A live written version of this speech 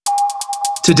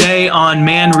Today on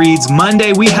Man Reads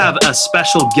Monday, we have a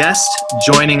special guest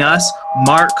joining us,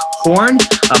 Mark Horne.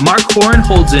 Mark Horne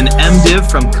holds an MDiv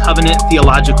from Covenant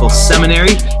Theological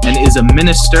Seminary and is a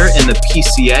minister in the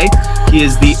PCA. He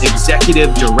is the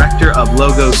executive director of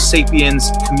Logos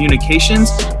Sapiens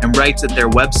Communications and writes at their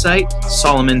website,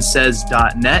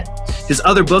 solomonsays.net. His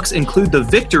other books include The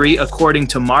Victory According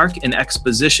to Mark, an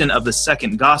exposition of the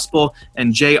second gospel,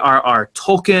 and J.R.R.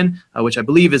 Tolkien, which I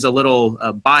believe is a little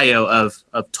bio of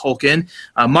Tolkien.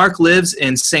 Mark lives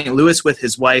in St. Louis with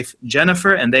his wife,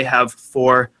 Jennifer, and they have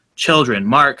 4 children.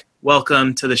 Mark,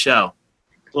 welcome to the show.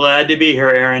 Glad to be here,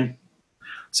 Aaron.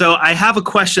 So I have a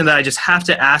question that I just have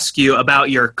to ask you about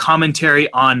your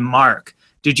commentary on Mark.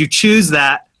 Did you choose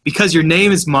that because your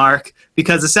name is Mark?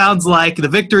 Because it sounds like The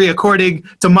Victory According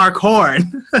to Mark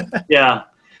Horne. Yeah.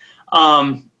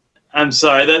 I'm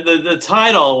sorry. The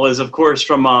title was, of course,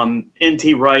 from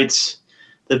N.T. Wright's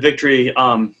The Victory.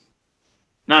 Now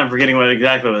I'm forgetting what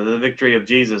exactly it was. The Victory of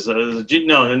Jesus.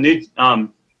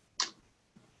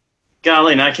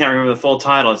 Golly, and I can't remember the full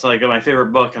title. It's like my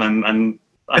favorite book, and I'm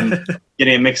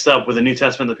getting it mixed up with the New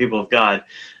Testament, the people of God.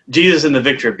 Jesus and the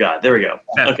Victory of God. There we go.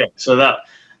 Okay, so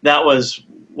that was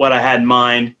what I had in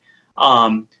mind.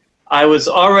 I was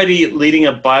already leading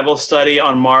a Bible study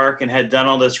on Mark and had done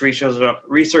all this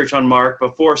research on Mark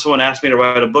before someone asked me to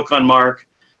write a book on Mark.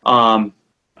 I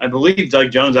believe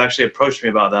Doug Jones actually approached me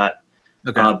about that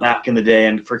back in the day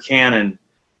and for Canon.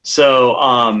 So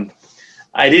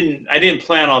I didn't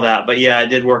plan all that, but yeah, it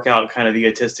did work out kind of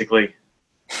egotistically.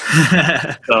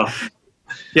 So.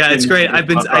 Yeah, it's great.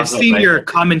 I've seen your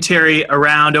commentary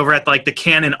around over at like the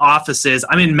Canon offices.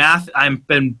 I'm in math. I've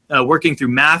been working through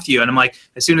Matthew, and I'm like,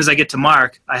 as soon as I get to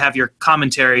Mark, I have your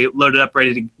commentary loaded up,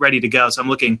 ready to go. So I'm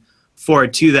looking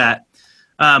forward to that.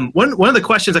 One of the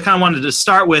questions I kind of wanted to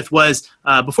start with was,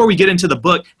 before we get into the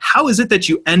book, how is it that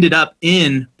you ended up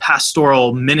in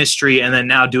pastoral ministry and then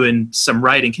now doing some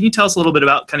writing? Can you tell us a little bit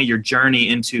about kind of your journey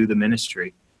into the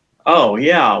ministry? Oh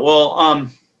yeah, well.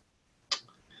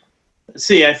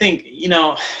 See, I think, in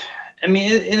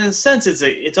a sense,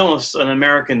 it's almost an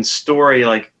American story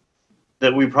like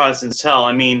that we Protestants tell.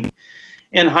 I mean,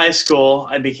 in high school,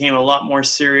 I became a lot more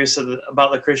serious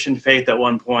about the Christian faith at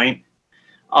one point.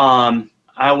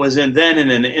 I was then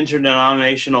in an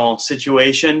interdenominational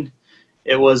situation.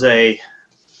 It was the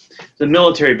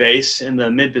military base in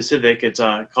the mid-Pacific. It's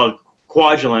called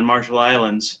Kwajalein, Marshall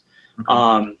Islands.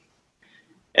 Mm-hmm.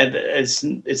 And it's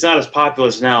not as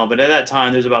populous now, but at that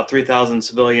time there's about 3,000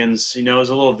 civilians. It was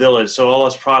a little village, so all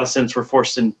us Protestants were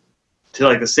forced into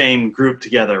like the same group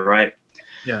together, right?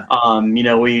 Yeah.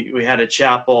 We had a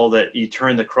chapel that you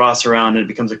turn the cross around and it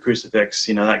becomes a crucifix,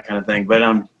 that kind of thing.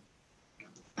 But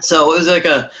so it was like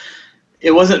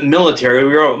it wasn't military.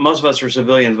 Most of us were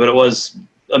civilians, but it was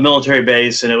a military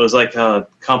base, and it was like a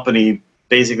company.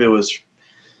 Basically, was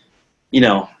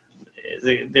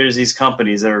there's these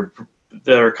companies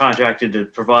that are contracted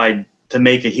to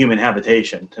make a human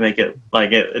habitation, to make it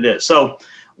like it is. So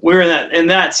we're in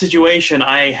that situation.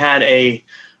 I had a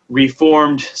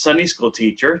Reformed Sunday school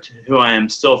teacher who I am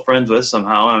still friends with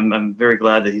somehow. I'm very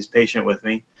glad that he's patient with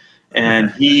me,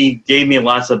 and he gave me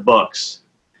lots of books,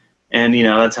 and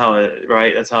that's how it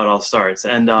all starts.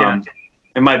 And there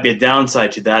might be a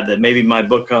downside to that maybe my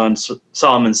book on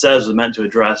Solomon Says was meant to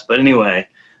address. But anyway,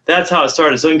 that's how it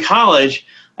started. So in college,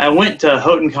 I went to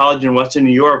Houghton College in Western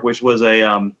New York, which was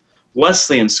a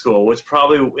Wesleyan school, which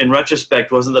probably in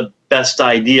retrospect wasn't the best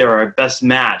idea or best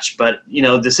match. But,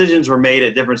 decisions were made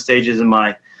at different stages in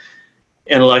my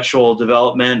intellectual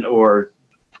development or,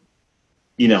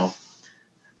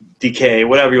 decay,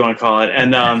 whatever you want to call it.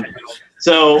 And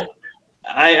so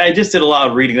I just did a lot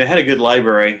of reading. They had a good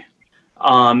library.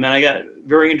 And I got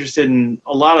very interested in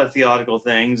a lot of theological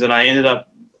things, and I ended up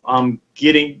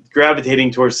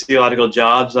gravitating towards theological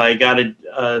jobs. I got an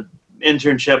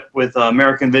internship with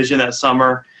American Vision that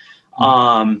summer.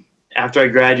 After I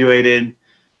graduated,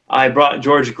 I brought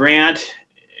George Grant,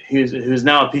 who's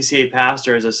now a PCA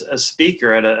pastor, as a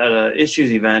speaker at a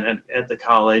issues event at the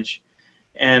college,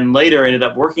 and later ended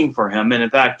up working for him. And in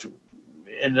fact,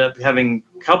 ended up having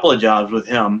a couple of jobs with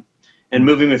him and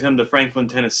moving with him to Franklin,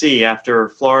 Tennessee after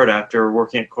Florida, after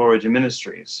working at Coleridge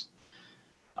Ministries.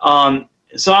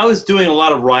 So I was doing a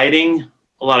lot of writing,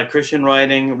 a lot of Christian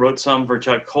writing, wrote some for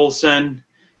Chuck Colson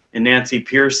and Nancy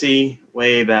Pearcey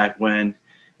way back when.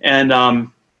 And, I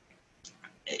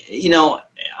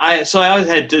always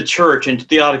had the church and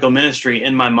theological ministry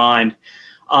in my mind.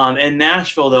 In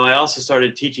Nashville, though, I also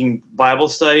started teaching Bible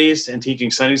studies and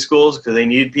teaching Sunday schools because they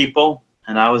needed people,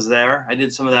 and I was there. I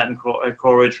did some of that at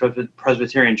Coleridge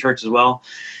Presbyterian Church as well.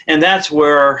 And that's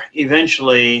where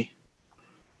eventually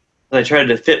I tried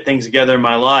to fit things together in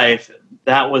my life,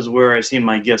 that was where I seen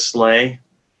my gifts lay.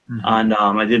 Mhm. And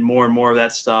I did more and more of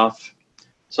that stuff.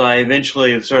 So I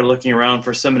eventually started looking around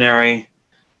for seminary,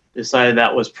 decided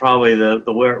that was probably the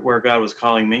where God was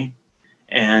calling me,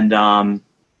 and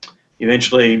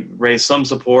eventually raised some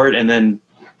support, and then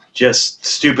just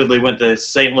stupidly went to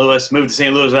St. Louis, moved to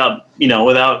St. Louis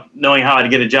without knowing how I'd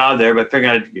get a job there, but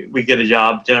figuring we'd get a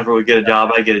job. Jennifer would get a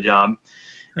job, I'd get a job.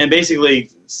 And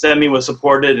basically, SEMI was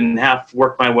supported and half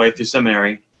worked my way through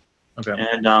seminary. Okay.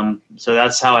 And so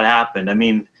that's how it happened. I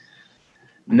mean,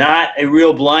 not a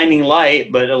real blinding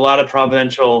light, but a lot of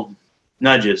providential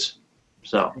nudges.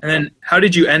 So. And then how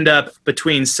did you end up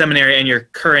between seminary and your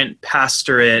current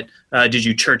pastorate? Did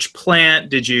you church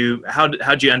plant?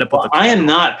 How'd you end up with I am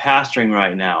not pastoring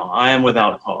right now. I am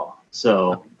without call.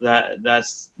 So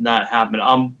that's not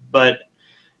happened. But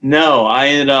no, I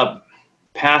ended up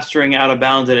pastoring out of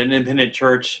bounds at an independent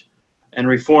church and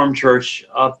Reformed church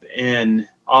up in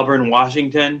Auburn,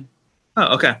 Washington.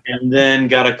 Oh, okay. And then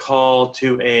got a call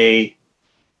to a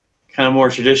kind of more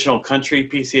traditional country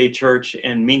PCA church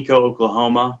in Minco,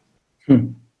 Oklahoma.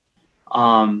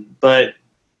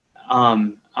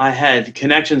 I had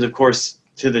connections, of course,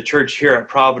 to the church here at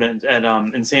Providence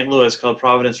in St. Louis called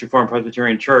Providence Reformed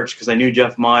Presbyterian Church, because I knew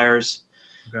Jeff Myers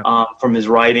from his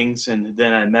writings, and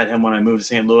then I met him when I moved to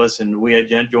St. Louis, and we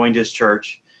had joined his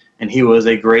church, and he was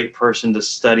a great person to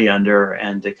study under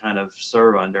and to kind of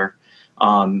serve under,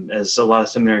 as a lot of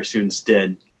seminary students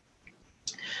did,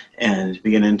 and to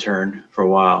be an intern for a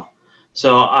while.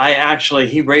 So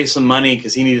he raised some money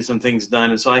because he needed some things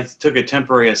done, and so I took a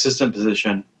temporary assistant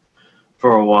position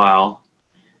for a while,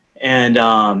 and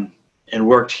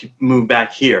moved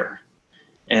back here,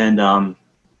 and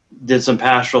did some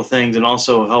pastoral things, and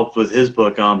also helped with his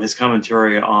book, his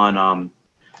commentary on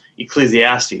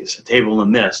Ecclesiastes, A Table in the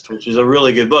Mist, which is a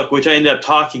really good book, which I ended up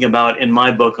talking about in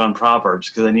my book on Proverbs,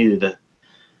 because I needed to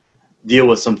deal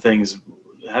with some things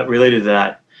related to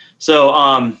that.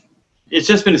 So it's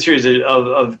just been a series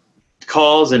of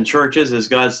calls and churches as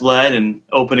God's led, and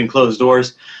open and closed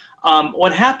doors.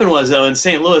 What happened was, though, in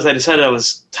St. Louis, I decided I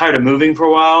was tired of moving for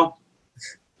a while,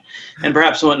 and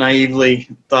perhaps somewhat naively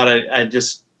thought I'd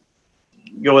just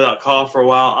go without call for a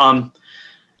while.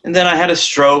 And then I had a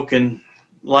stroke, and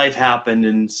life happened,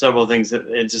 and several things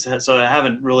so I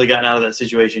haven't really gotten out of that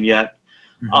situation yet.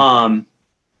 Mm-hmm.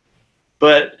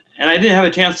 And I didn't have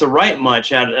a chance to write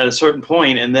much at a certain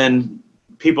point, and then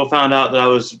people found out that I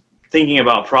was thinking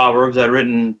about Proverbs. I'd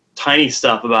written tiny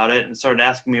stuff about it and started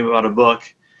asking me about a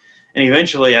book. And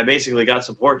eventually I basically got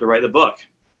support to write the book.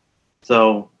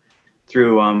 So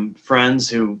through friends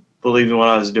who believed in what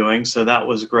I was doing. So that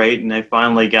was great. And I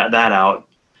finally got that out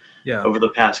over the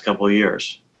past couple of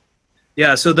years.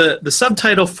 Yeah, so the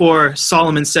subtitle for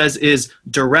Solomon Says is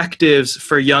Directives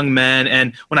for Young Men.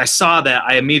 And when I saw that,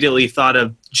 I immediately thought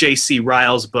of J.C.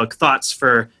 Ryle's book, Thoughts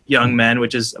for Young Men,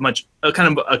 which is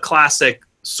kind of a classic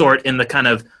sort in the kind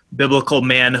of biblical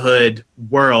manhood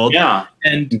world. Yeah.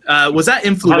 And was that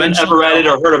influential? I haven't ever read it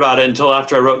or heard about it until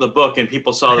after I wrote the book and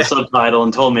people saw the subtitle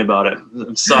and told me about it.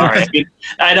 I'm sorry.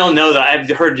 I don't know that. I've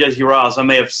heard J.C. Ryle, so I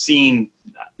may have seen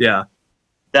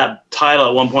that title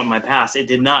at one point in my past. It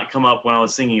did not come up when I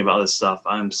was thinking about this stuff.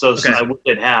 I wish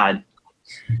it had.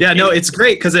 Yeah, no, it's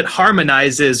great because it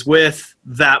harmonizes with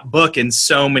that book in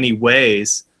so many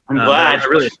ways. I'm glad. I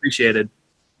really appreciate it.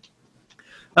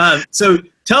 So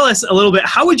tell us a little bit,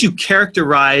 how would you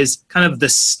characterize kind of the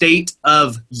state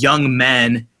of young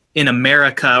men in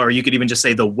America, or you could even just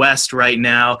say the West right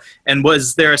now? And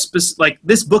was there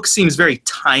this book seems very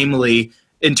timely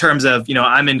in terms of,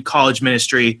 I'm in college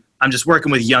ministry, I'm just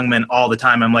working with young men all the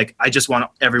time. I'm like, I just want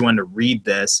everyone to read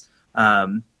this.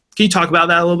 Can you talk about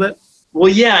that a little bit?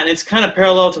 Well, yeah, and it's kind of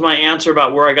parallel to my answer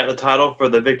about where I got the title for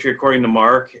The Victory According to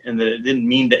Mark, and that it didn't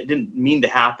mean to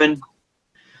happen.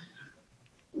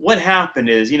 What happened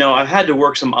is, I've had to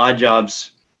work some odd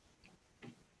jobs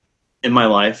in my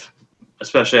life,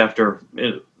 especially after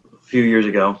a few years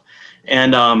ago.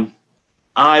 And one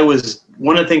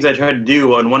of the things I tried to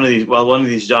do on one of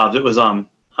these jobs, it was I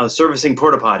was servicing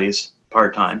porta potties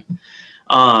part-time.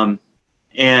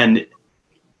 And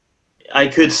I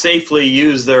could safely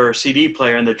use their CD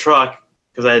player in the truck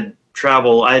because I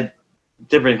had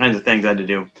different kinds of things I had to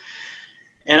do.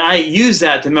 And I used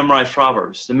that to memorize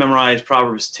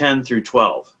Proverbs 10 through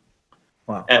 12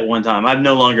 at one time. I've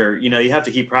no longer, you have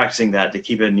to keep practicing that to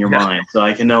keep it in your mind. So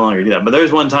I can no longer do that. But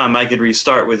there's one time I could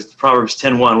restart with Proverbs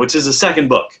 10:1, which is the second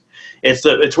book.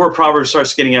 It's where Proverbs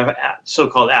starts getting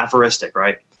so-called aphoristic,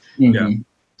 right? Mm-hmm. Yeah.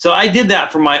 So I did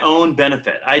that for my own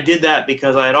benefit. I did that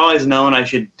because I had always known I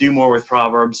should do more with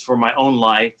Proverbs for my own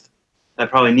life. I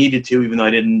probably needed to, even though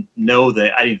I didn't know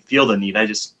that, I didn't feel the need. It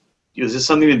was just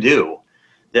something to do.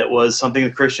 That was something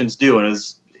that Christians do, and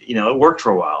it worked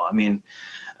for a while. I mean,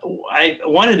 I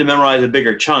wanted to memorize a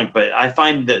bigger chunk, but I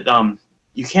find that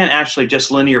you can't actually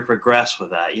just linear progress with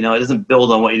that. It doesn't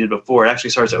build on what you did before. It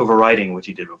actually starts overwriting what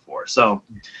you did before. So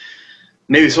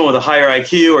maybe someone with a higher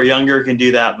IQ or younger can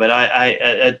do that, but I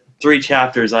at 3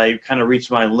 chapters, I kind of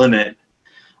reached my limit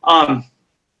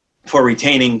for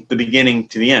retaining the beginning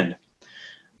to the end.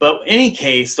 But in any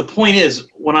case, the point is,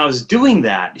 when I was doing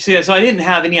that, you see, so I didn't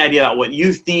have any idea about what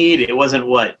youth need. It wasn't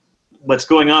what's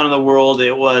going on in the world.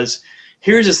 It was,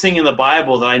 here's this thing in the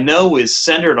Bible that I know is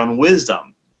centered on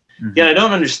wisdom. Mm-hmm. Yet I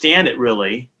don't understand it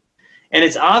really. And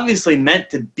it's obviously meant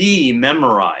to be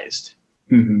memorized.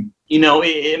 Mm-hmm.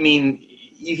 I mean,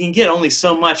 you can get only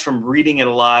so much from reading it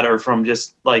a lot or from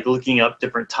just like looking up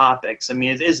different topics. I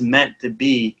mean, it is meant to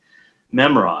be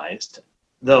memorized,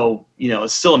 though,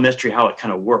 it's still a mystery how it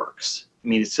kind of works. I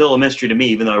mean, it's still a mystery to me,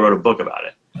 even though I wrote a book about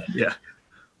it. Yeah.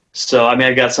 So, I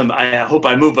mean, I hope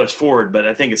I move us forward, but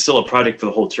I think it's still a project for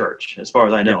the whole church, as far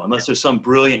as I know, unless there's some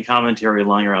brilliant commentary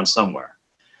lying around somewhere.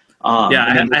 I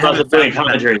haven't brilliant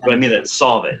commentaries, but I mean that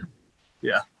solve it.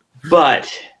 Yeah.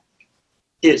 But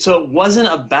it wasn't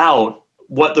about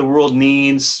what the world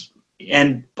needs,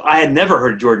 and I had never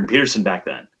heard of Jordan Peterson back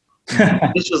then.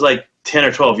 This was like 10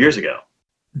 or 12 years ago.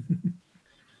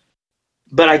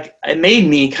 But it made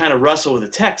me kind of wrestle with the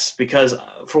text because,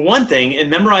 for one thing, in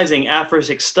memorizing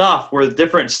aphoristic stuff where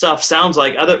different stuff sounds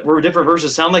like where different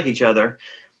verses sound like each other,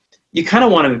 you kind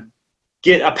of want to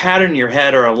get a pattern in your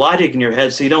head or a logic in your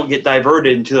head so you don't get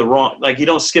diverted into the wrong, like you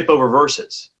don't skip over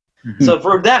verses. Mm-hmm. So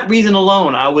for that reason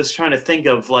alone, I was trying to think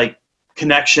of like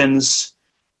connections,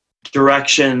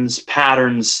 directions,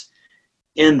 patterns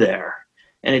in there.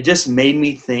 And it just made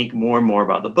me think more and more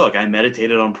about the book. I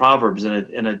meditated on Proverbs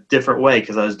in a different way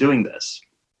because I was doing this.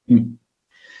 Mm.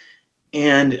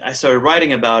 And I started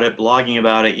writing about it, blogging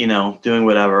about it, doing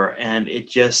whatever. And I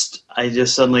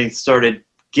just suddenly started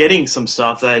getting some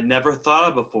stuff that I'd never thought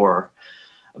of before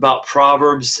about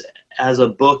Proverbs as a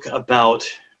book about,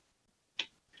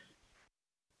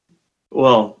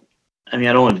 well, I mean,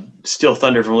 I don't want to steal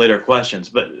thunder from later questions,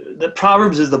 but the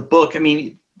Proverbs is the book. I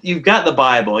mean, you've got the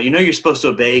Bible. You're supposed to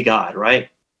obey God, right?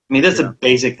 I mean, that's a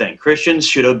basic thing. Christians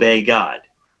should obey God.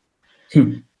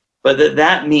 But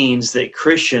that means that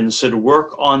Christians should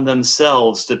work on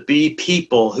themselves to be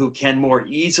people who can more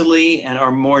easily and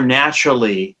are more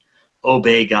naturally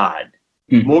obey God,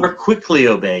 more quickly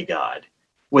obey God,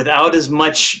 without as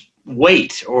much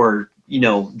weight or,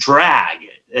 drag.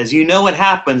 As what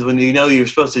happens when you're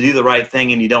supposed to do the right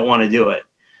thing and you don't want to do it.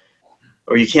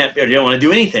 Or you don't want to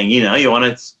do anything, you want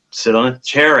to sit on a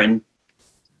chair and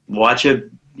watch a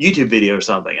YouTube video or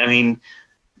something. I mean,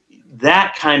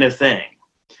 that kind of thing.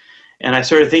 And I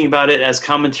started thinking about it as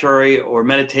commentary or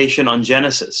meditation on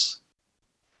Genesis.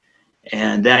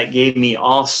 And that gave me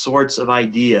all sorts of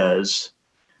ideas,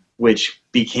 which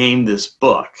became this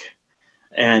book.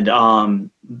 And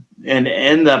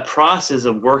in the process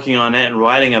of working on it and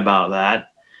writing about that,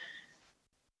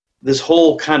 this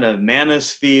whole kind of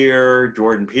manosphere,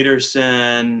 Jordan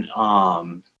Peterson,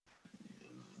 all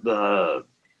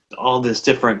this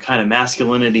different kind of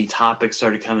masculinity topics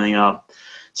started coming up.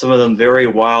 Some of them very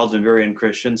wild and very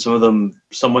unchristian, some of them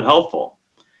somewhat helpful.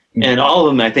 Mm-hmm. And all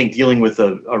of them, I think, dealing with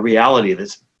a reality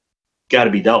that's got to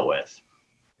be dealt with.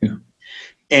 Yeah.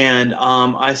 And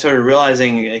I started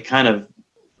realizing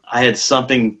I had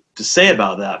something to say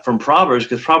about that from Proverbs,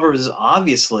 because Proverbs is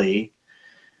obviously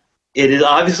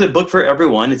a book for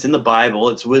everyone. It's in the Bible.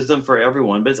 It's wisdom for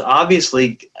everyone. But it's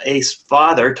obviously a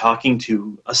father talking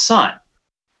to a son,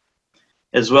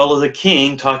 as well as a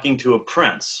king talking to a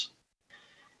prince.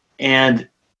 And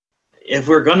if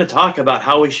we're going to talk about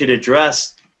how we should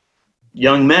address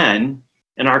young men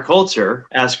in our culture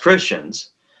as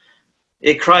Christians,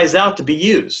 it cries out to be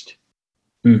used.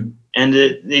 Mm. And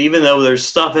even though there's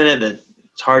stuff in it that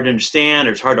it's hard to understand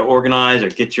or it's hard to organize or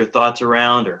get your thoughts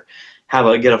around or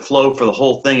get a flow for the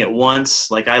whole thing at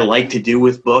once, like I like to do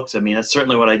with books. I mean, that's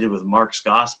certainly what I did with Mark's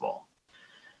Gospel.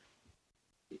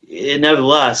 It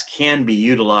nevertheless can be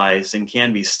utilized and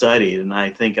can be studied, and I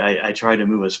think I try to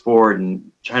move us forward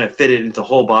and trying to fit it into the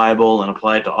whole Bible and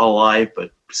apply it to all life,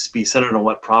 but be centered on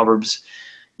what Proverbs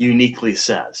uniquely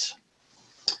says.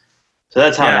 So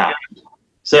that's how it happened.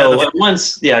 So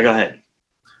go ahead.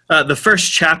 The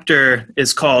first chapter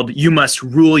is called "You Must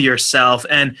Rule Yourself,"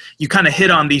 and you kind of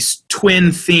hit on these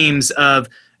twin themes of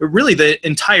really the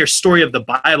entire story of the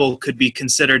Bible could be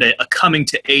considered a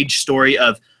coming-to-age story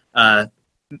of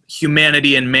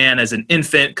humanity and man as an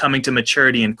infant coming to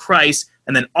maturity in Christ,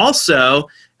 and then also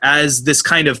as this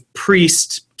kind of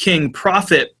priest, king,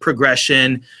 prophet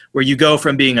progression where you go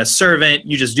from being a servant,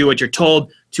 you just do what you're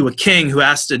told, to a king who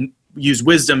has to use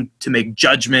wisdom to make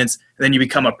judgments, and then you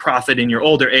become a prophet in your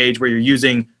older age where you're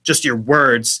using just your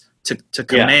words to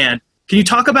command. Can you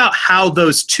talk about how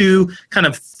those two kind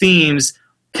of themes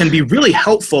can be really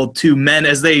helpful to men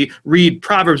as they read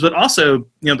Proverbs, but also,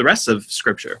 the rest of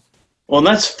Scripture? Well,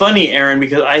 that's funny, Aaron,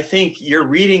 because I think you're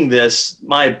reading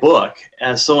my book,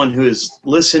 as someone who has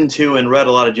listened to and read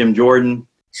a lot of Jim Jordan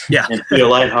and Theo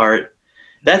Lightheart.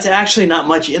 That's actually not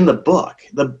much in the book.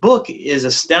 The book is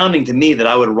astounding to me that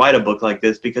I would write a book like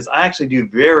this, because I actually do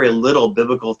very little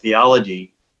biblical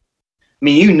theology. I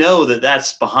mean,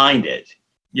 that's behind it.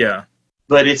 Yeah.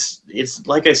 But it's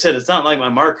like I said, it's not like my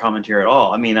Mark commentary at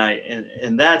all. I mean,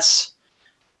 and that's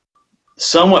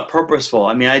somewhat purposeful.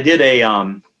 I mean, I did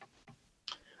a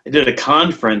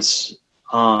conference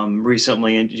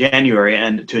recently in January,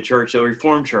 and to a church, a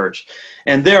Reformed church,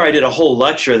 and there I did a whole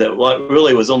lecture that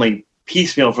really was only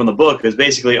piecemeal from the book. It was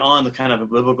basically on the kind of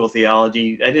biblical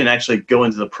theology. I didn't actually go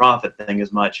into the prophet thing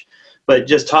as much, but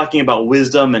just talking about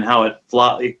wisdom and how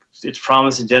it's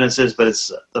promised in Genesis, but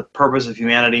it's the purpose of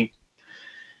humanity.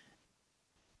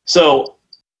 So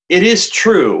it is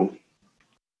true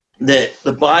that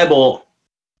the Bible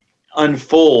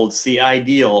unfolds the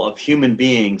ideal of human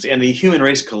beings and the human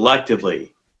race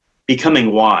collectively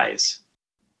becoming wise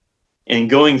and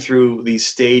going through these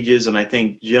stages. And I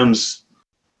think Jim's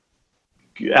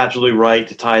absolutely right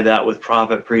to tie that with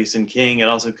prophet, priest, and king. It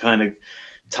also kind of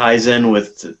ties in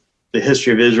with the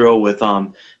history of Israel, with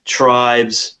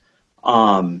tribes,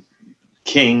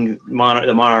 king,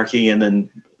 the monarchy, and then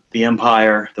the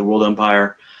empire, the world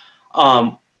empire.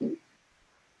 And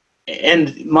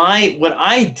what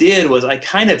I did was I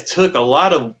kind of took a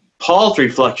lot of Paul's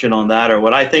reflection on that, or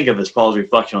what I think of as Paul's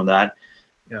reflection on that,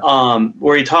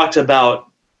 where he talks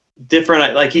about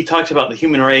he talks about the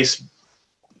human race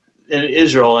in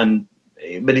Israel,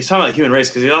 but he's talking about the human race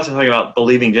because he's also talking about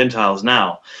believing Gentiles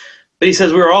now. But he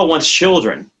says we were all once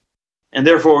children, and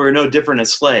therefore we were no different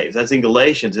as slaves. That's in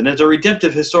Galatians, and it's a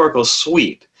redemptive historical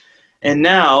sweep. And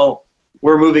now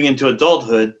we're moving into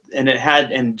adulthood,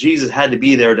 and Jesus had to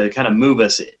be there to kind of move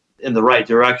us in the right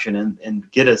direction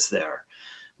and get us there.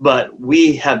 But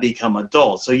we have become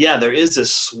adults. So yeah, there is a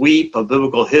sweep of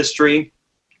biblical history.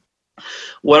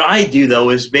 What I do, though,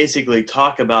 is basically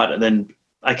talk about, and then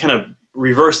I kind of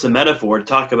reverse the metaphor to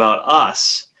talk about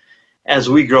us as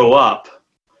we grow up,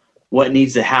 what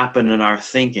needs to happen in our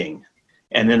thinking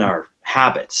and in our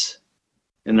habits,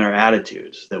 in our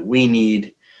attitudes, that we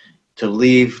need to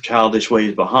leave childish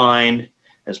ways behind,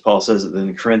 as Paul says it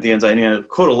in Corinthians. I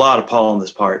quote a lot of Paul on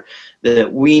this part,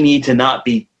 that we need to not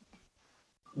be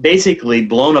basically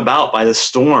blown about by the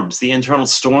storms, the internal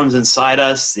storms inside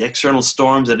us, the external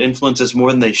storms that influence us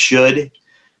more than they should.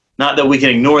 Not that we can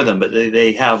ignore them, but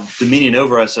they have dominion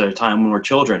over us at a time when we're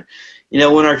children.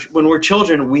 When we're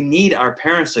children, we need our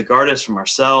parents to guard us from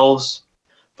ourselves,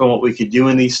 from what we could do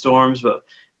in these storms. But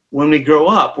when we grow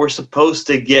up, we're supposed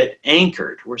to get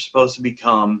anchored. We're supposed to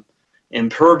become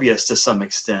impervious to some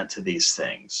extent to these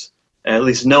things, at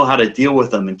least know how to deal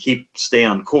with them and stay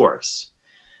on course.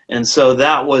 And so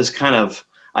that was kind of,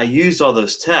 I used all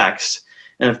those texts.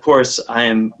 And of course, I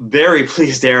am very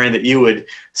pleased, Aaron, that you would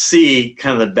see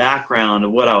kind of the background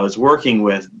of what I was working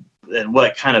with and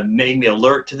what kind of made me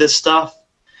alert to this stuff.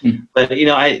 Mm-hmm. But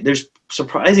there's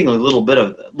surprisingly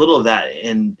little of that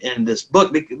in this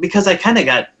book, because I kind of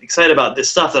got excited about this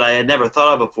stuff that I had never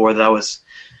thought of before, that I was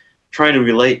trying to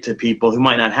relate to people who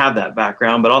might not have that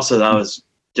background, but also that I was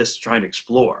just trying to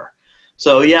explore.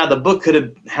 So yeah, the book could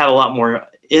have had a lot more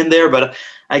in there, but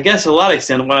I guess a lot of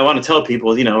extent what I want to tell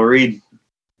people is,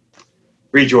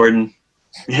 read Jordan,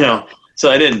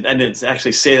 So I didn't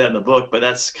actually say that in the book, but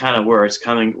that's kind of where I was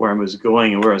going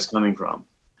and where I was coming from.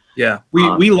 Yeah,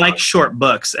 we like short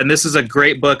books, and this is a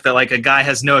great book that a guy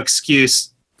has no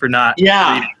excuse for not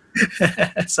reading.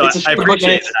 So I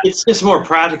appreciate that. It's just more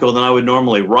practical than I would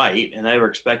normally write, and I never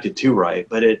expected to write,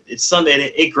 but it's something,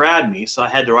 it grabbed me, so I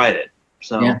had to write it.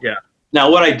 So yeah. Now,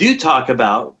 what I do talk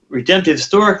about, redemptive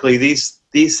historically,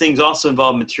 these things also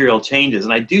involve material changes,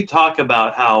 and I do talk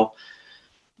about how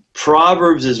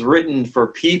Proverbs is written for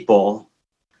people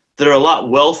that are a lot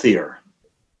wealthier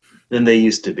than they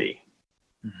used to be.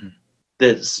 Mm-hmm.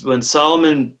 That when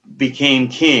Solomon became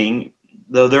king,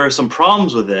 though there are some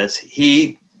problems with this,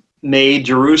 he made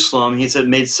Jerusalem, he said,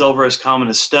 made silver as common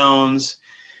as stones.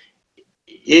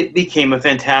 It became a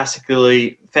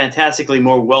fantastically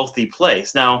more wealthy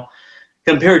place. Now,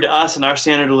 compared to us and our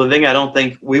standard of living, I don't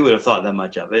think we would have thought that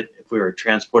much of it if we were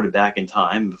transported back in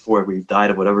time before we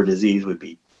died of whatever disease would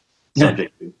be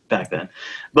subject to back then.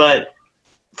 But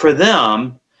for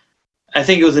them, I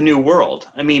think it was a new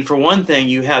world. I mean, for one thing,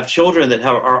 you have children that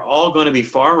are all going to be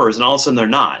farmers, and all of a sudden they're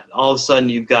not. All of a sudden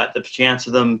you've got the chance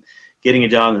of them getting a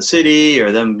job in the city,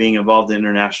 or them being involved in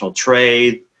international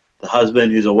trade. The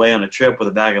husband who's away on a trip with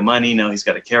a bag of money, he's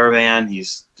got a caravan,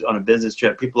 he's on a business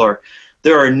trip.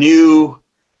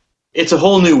 It's a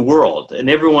whole new world, and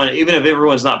everyone, even if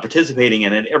everyone's not participating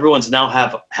in it, everyone's now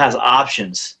has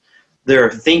options.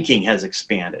 Their thinking has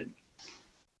expanded.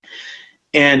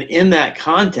 And in that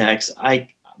context,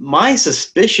 my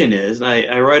suspicion is, and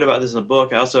I write about this in a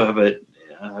book. I also have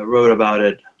wrote about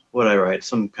it. What did I write?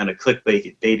 Some kind of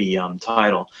clickbaity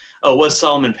title. Oh, was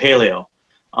Solomon paleo?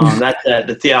 That's at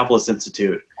the Theopolis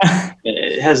Institute.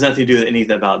 It has nothing to do with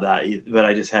anything about that, but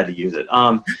I just had to use it.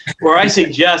 Where I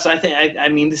suggest, I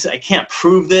mean, this, I can't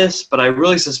prove this, but I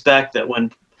really suspect that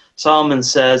when Solomon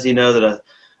says, that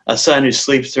a son who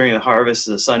sleeps during the harvest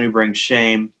is a son who brings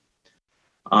shame,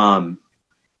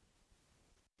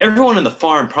 everyone in the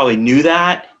farm probably knew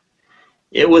that.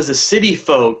 It was the city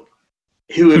folk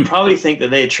who would probably think that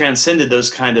they had transcended those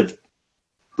kind of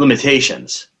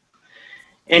limitations.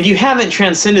 And you haven't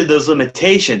transcended those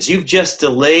limitations. You've just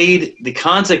delayed the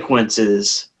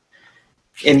consequences.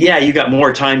 And yeah, you got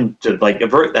more time to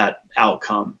avert that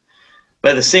outcome.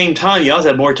 But at the same time, you also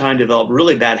have more time to develop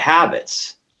really bad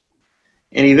habits.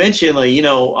 And eventually,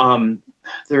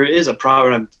 there is a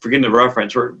proverb, I'm forgetting the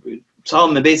reference, where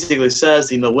Solomon basically says,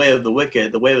 the way of the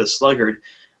wicked, the way of the sluggard,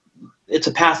 it's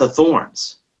a path of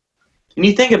thorns. And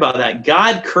you think about that,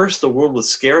 God cursed the world with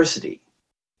scarcity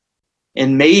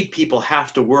and made people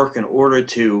have to work in order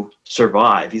to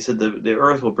survive. He said the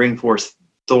earth will bring forth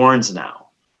thorns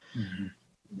now. Mm-hmm.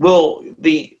 Well,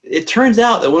 it turns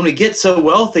out that when we get so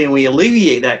wealthy and we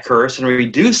alleviate that curse and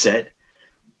reduce it,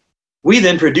 we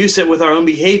then produce it with our own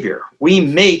behavior. We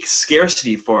make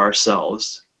scarcity for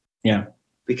ourselves. Yeah.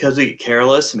 Because we get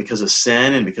careless and because of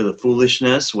sin and because of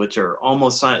foolishness, which are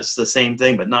almost the same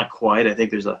thing, but not quite. I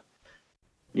think there's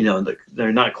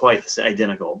they're not quite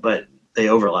identical, but they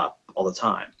overlap all the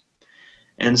time.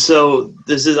 And so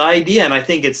there's this idea, and I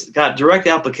think it's got direct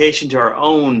application to our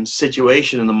own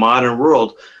situation in the modern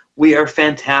world. We are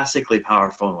fantastically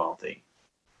powerful and wealthy.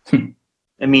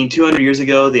 I mean, 200 years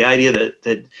ago, the idea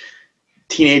that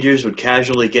teenagers would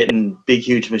casually get in big,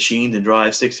 huge machines and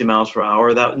drive 60 miles per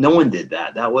hour, no one did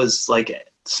that. That was like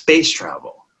space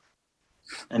travel.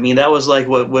 I mean, that was like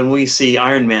when we see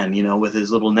Iron Man, with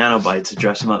his little nanobites to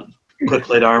dress him up, quick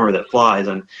plate armor that flies,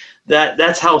 and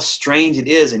that's how strange it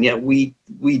is, and yet we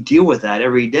deal with that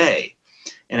every day.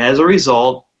 And as a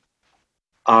result,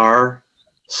 our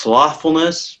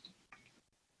slothfulness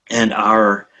and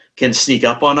can sneak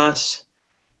up on us.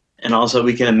 And also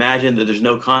we can imagine that there's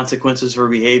no consequences for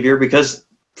behavior, because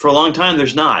for a long time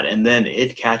there's not, and then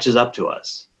it catches up to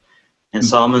us. And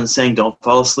Solomon's saying, don't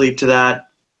fall asleep to that.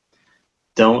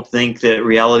 Don't think that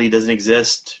reality doesn't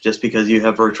exist just because you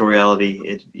have virtual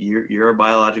reality. You're a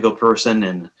biological person,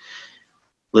 and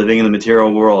living in the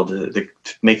material world to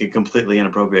make it completely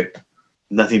inappropriate.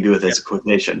 Nothing to do with this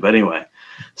quotation. But anyway,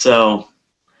 so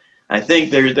I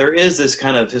think there is this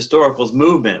kind of historical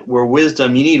movement where you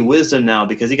need wisdom now,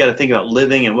 because you got to think about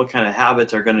living and what kind of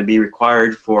habits are going to be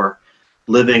required for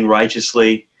living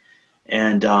righteously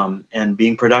and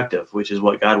being productive, which is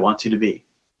what God wants you to be.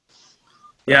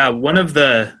 Yeah, one of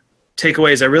the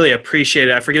takeaways I really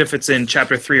appreciated, I forget if it's in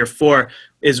chapter 3 or 4,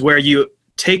 is where you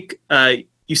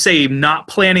you say not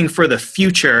planning for the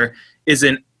future is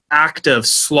an act of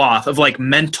sloth, of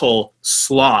mental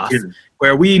sloth,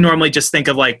 where we normally just think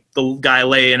of the guy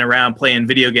laying around playing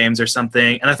video games or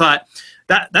something. And I thought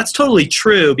that's totally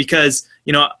true, because,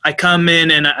 I come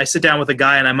in and I sit down with a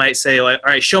guy and I might say, all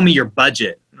right, show me your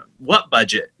budget. What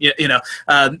budget?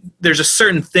 There's just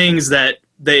certain things that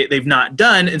they've not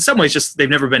done. In some ways, just they've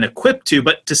never been equipped to.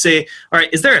 But to say, all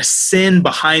right, is there a sin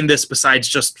behind this besides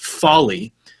just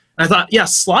folly? And I thought, yeah,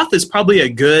 sloth is probably a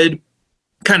good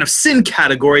kind of sin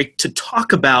category to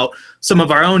talk about some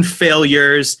of our own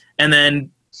failures, and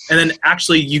then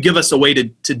actually you give us a way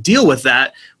to deal with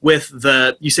that with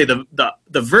the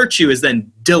virtue is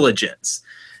then diligence.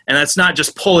 And that's not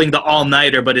just pulling the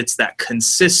all-nighter, but it's that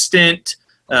consistent,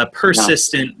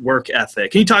 persistent work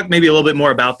ethic. Can you talk maybe a little bit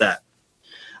more about that?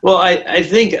 Well, I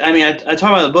think, I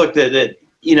talk about in the book that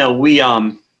we,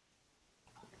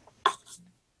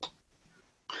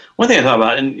 one thing I thought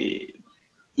about, and,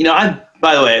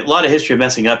 by the way, a lot of history of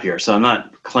messing up here, so I'm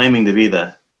not claiming to be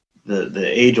the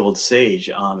age-old sage,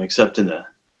 except in the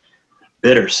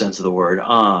bitter sense of the word.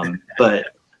 But,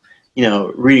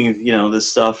 reading,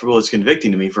 this stuff was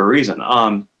convicting to me for a reason.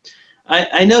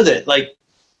 I know that,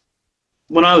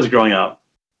 when I was growing up,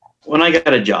 when I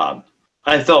got a job,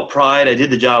 I felt pride. I did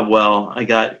the job well. I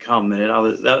got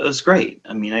complimented. That was great.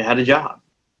 I mean, I had a job.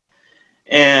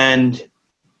 And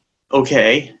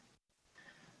okay,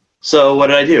 so what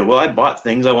did I do? Well, I bought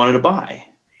things I wanted to buy.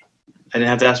 I didn't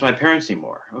have to ask my parents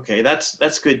anymore. Okay,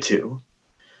 that's good too.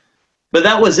 But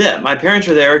that was it. My parents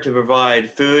were there to provide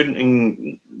food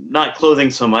and not clothing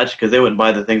so much, because they wouldn't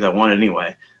buy the things I wanted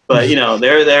anyway. But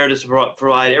they're there to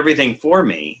provide everything for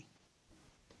me.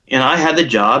 And I had the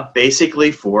job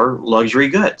basically for luxury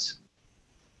goods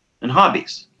and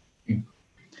hobbies.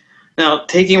 Now,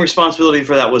 taking responsibility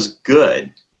for that was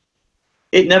good.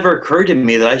 It never occurred to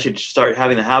me that I should start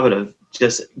having the habit of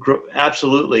just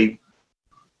absolutely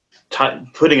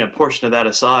putting a portion of that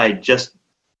aside just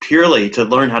purely to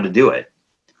learn how to do it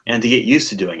and to get used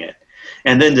to doing it.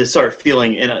 And then to start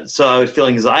feeling, so I would feel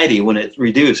anxiety when it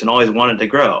reduced and always wanted to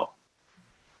grow.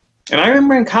 And I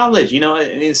remember in college,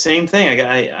 the same thing.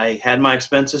 I had my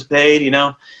expenses paid,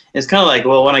 It's kind of like,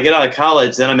 well, when I get out of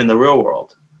college, then I'm in the real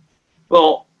world.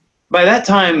 Well, by that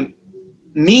time,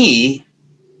 me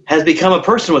has become a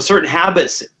person with certain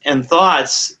habits and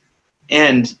thoughts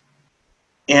and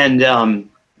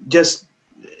just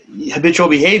habitual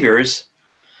behaviors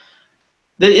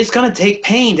that it's going to take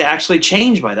pain to actually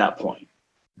change by that point.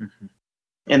 Mm-hmm.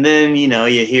 And then,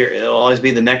 you hear it'll always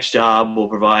be the next job will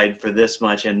provide for this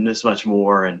much and this much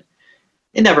more. And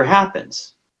it never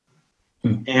happens.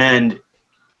 Mm-hmm. And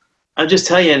I'll just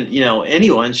tell you,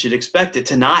 anyone should expect it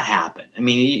to not happen. I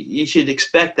mean, you should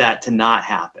expect that to not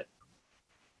happen.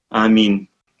 I mean,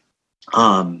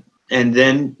 and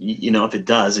then, if it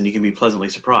does, then you can be pleasantly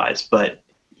surprised. But,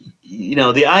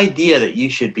 the idea that you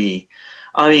should be,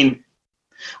 I mean,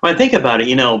 when I think about it,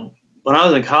 when I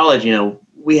was in college,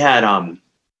 we had,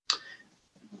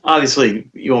 obviously,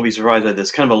 you won't be surprised by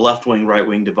this, kind of a left-wing,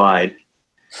 right-wing divide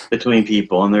between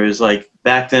people. And there's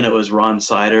back then it was Ron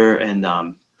Sider and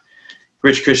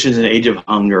Rich Christians in Age of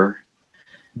Hunger.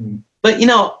 Mm. But,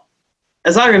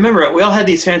 as I remember it, we all had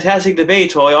these fantastic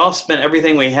debates while we all spent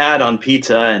everything we had on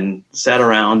pizza and sat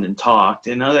around and talked.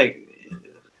 And I was like,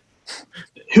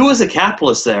 who was a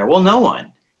capitalist there? Well, no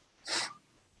one.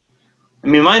 I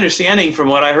mean, my understanding from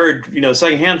what I heard,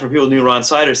 secondhand from people who knew Ron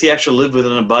Sider, he actually lived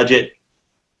within a budget,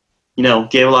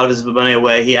 gave a lot of his money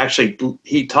away. He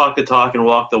talked the talk and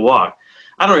walked the walk.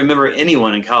 I don't remember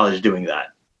anyone in college doing that.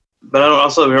 But I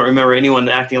don't remember anyone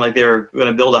acting like they were going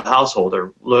to build a household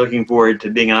or looking forward to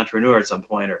being an entrepreneur at some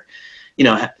point, or,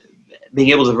 being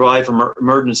able to provide for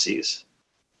emergencies.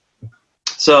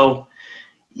 So,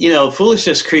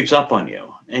 foolishness creeps up on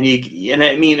you.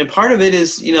 And part of it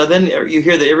is, then you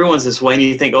hear that everyone's this way and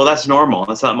you think, oh, that's normal.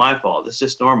 That's not my fault. It's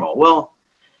just normal. Well,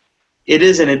 it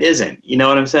is and it isn't. You know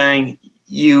what I'm saying?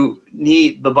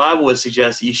 The Bible would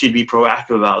suggest you should be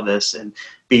proactive about this and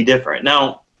be different.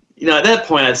 Now, at that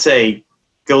point, I'd say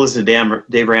go listen to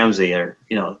Dave Ramsey or,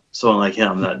 someone like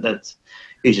him. That's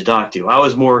who you should talk to. I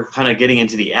was more kind of getting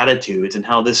into the attitudes and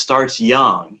how this starts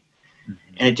young.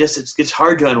 And it gets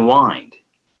hard to unwind,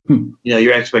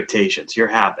 your expectations, your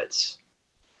habits.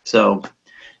 So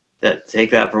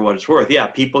take that for what it's worth. Yeah,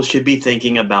 people should be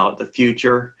thinking about the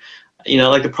future.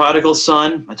 Like the prodigal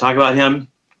son, I talk about him.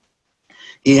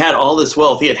 He had all this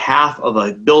wealth. He had half of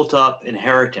a built-up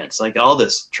inheritance, like all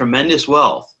this tremendous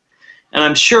wealth. And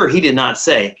I'm sure he did not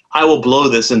say, I will blow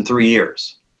this in 3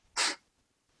 years.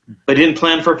 But he didn't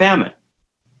plan for famine.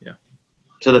 Yeah.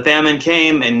 So the famine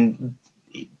came and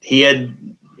he had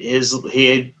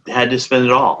to spend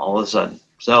it all of a sudden.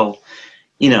 So,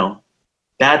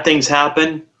 bad things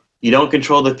happen. You don't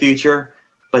control the future,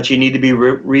 but you need to be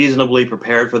reasonably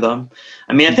prepared for them.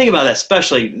 I mean, I think about that,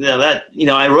 especially,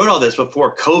 I wrote all this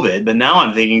before COVID, but now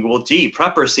I'm thinking, well, gee,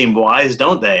 preppers seem wise,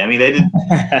 don't they? I mean, they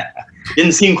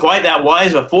didn't seem quite that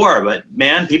wise before, but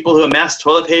man, people who amassed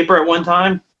toilet paper at one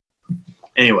time.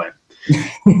 Anyway,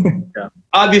 yeah.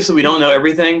 Obviously we don't know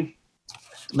everything,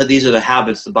 but these are the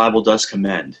habits the Bible does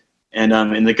commend. And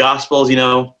in the Gospels,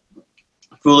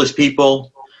 foolish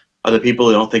people are the people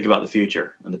who don't think about the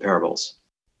future in the parables.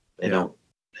 They don't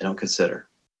consider.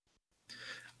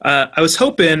 I was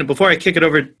hoping, before I kick it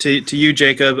over to you,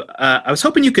 Jacob, I was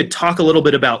hoping you could talk a little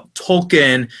bit about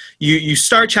Tolkien. You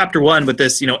start chapter 1 with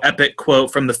this, epic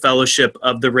quote from the Fellowship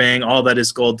of the Ring, all that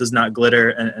is gold does not glitter,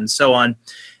 and so on.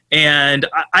 And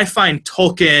I find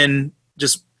Tolkien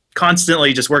just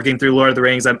constantly just working through Lord of the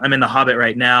Rings. I'm in The Hobbit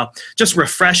right now, just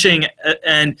refreshing.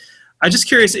 And I'm just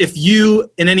curious if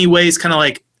you, in any ways, kind of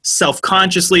like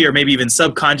self-consciously or maybe even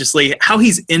subconsciously, how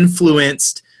he's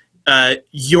influenced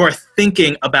your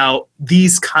thinking about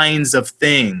these kinds of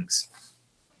things.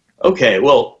 Okay,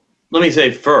 well, let me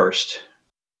say first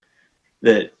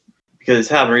that, because it's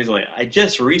happened recently, I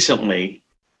just recently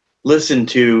listened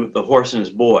to The Horse and His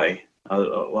Boy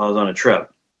while I was on a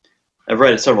trip. I've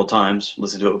read it several times,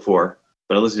 listened to it before,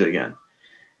 but I listened to it again.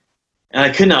 And I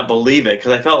could not believe it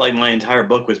because I felt like my entire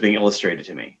book was being illustrated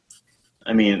to me.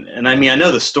 I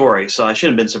know the story, so I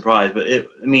shouldn't have been surprised. But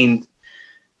anyway,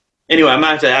 I'm going to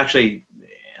have to actually,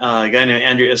 a guy named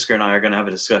Andrew Isker and I are going to have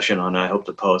a discussion on it. I hope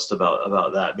to post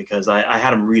about that because I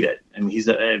had him read it. And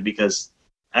because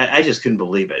I just couldn't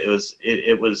believe it.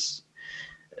 It was,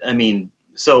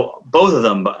 so both of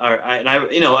them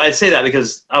I say that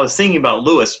because I was thinking about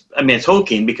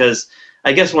Tolkien, because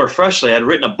I guess more freshly I'd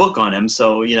written a book on him.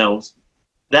 So,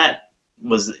 that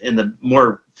was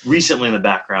more recently in the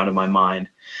background of my mind.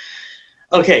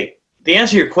 Okay, the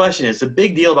answer to your question is the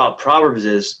big deal about Proverbs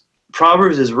is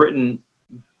written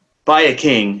by a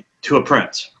king to a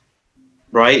prince,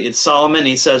 right? It's Solomon.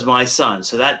 He says, "My son,"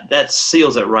 so that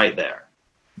seals it right there.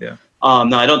 Yeah.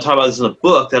 Now I don't talk about this in the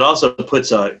book. That also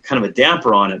puts a kind of a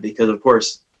damper on it because, of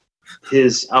course,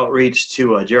 his outreach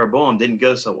to Rehoboam, didn't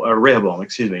go so well.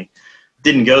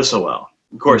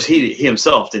 Of course, he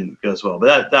himself didn't go so well,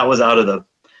 but that was out of the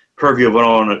purview of what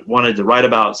I wanted to write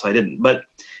about, so I didn't. But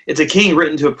it's a king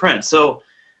written to a prince. So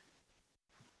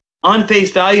on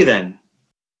face value then,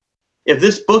 if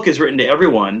this book is written to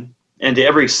everyone, and to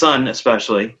every son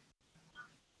especially,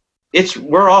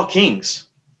 we're all kings.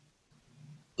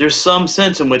 There's some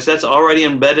sense in which that's already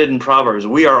embedded in Proverbs.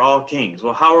 We are all kings.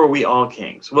 Well, how are we all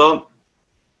kings? Well,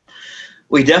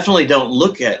 we definitely don't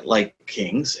look at like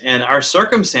kings, and our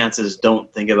circumstances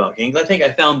don't think about kings. I think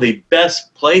I found the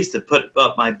best place to put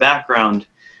up my background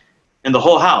in the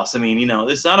whole house.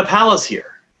 It's not a palace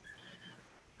here.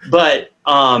 But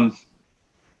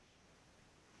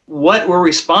what we're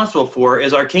responsible for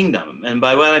is our kingdom. And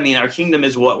by what I mean, our kingdom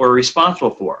is what we're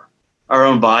responsible for. Our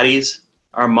own bodies,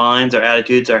 our minds, our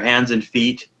attitudes, our hands and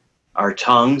feet, our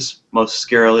tongues, most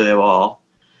scarily of all.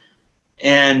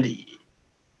 And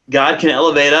God can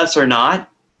elevate us or not.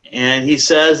 And he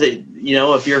says that,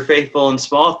 if you're faithful in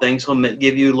small things, he'll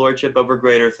give you lordship over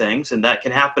greater things. And that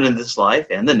can happen in this life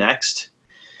and the next.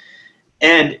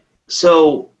 And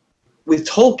so with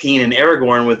Tolkien and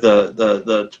Aragorn, with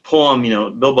the poem,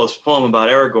 Bilbo's poem about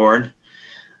Aragorn,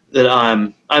 that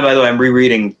by the way, I'm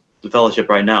rereading The Fellowship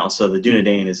right now, so the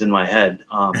Dunedain is in my head.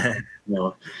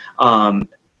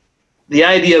 The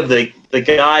idea of the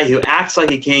guy who acts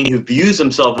like a king, who views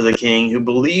himself as a king, who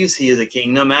believes he is a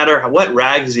king, no matter what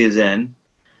rags he is in,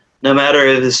 no matter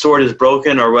if his sword is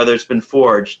broken or whether it's been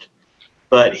forged,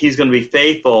 but he's going to be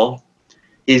faithful.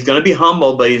 He's going to be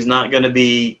humble, but he's not going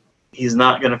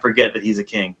to forget that he's a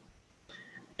king.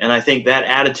 And I think that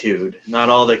attitude, not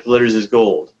all that glitters is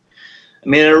gold.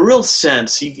 In a real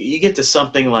sense, you get to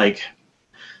something like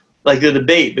the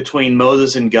debate between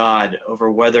Moses and God over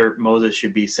whether Moses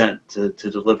should be sent to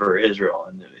deliver Israel,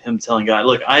 and him telling God,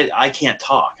 "Look, I can't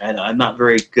talk. I'm not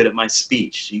very good at my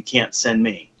speech. So you can't send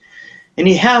me." And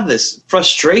you have this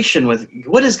frustration with,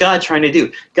 what is God trying to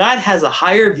do? God has a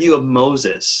higher view of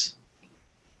Moses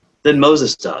than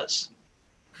Moses does.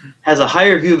 Has a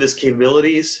higher view of his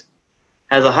capabilities,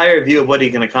 has a higher view of what he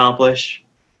can accomplish,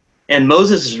 and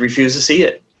Moses refused to see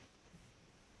it.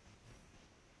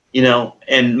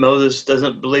 And Moses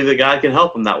doesn't believe that God can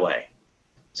help him that way.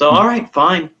 So, all right,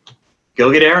 fine.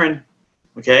 Go get Aaron.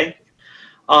 Okay?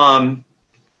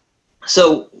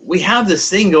 So we have this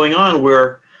thing going on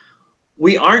where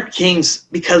we aren't kings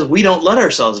because we don't let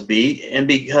ourselves be, and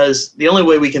because the only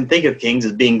way we can think of kings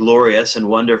is being glorious and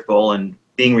wonderful and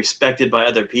being respected by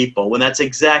other people, when that's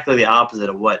exactly the opposite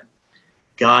of what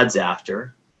God's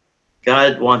after.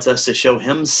 God wants us to show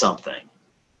him something.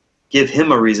 Give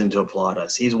him a reason to applaud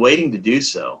us. He's waiting to do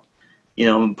so.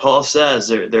 Paul says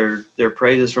they're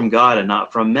praises from God and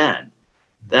not from men.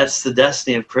 That's the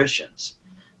destiny of Christians.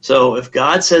 So if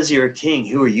God says you're a king,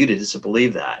 who are you to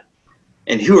disbelieve that?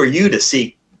 And who are you to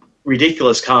seek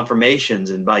ridiculous confirmations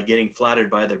and by getting flattered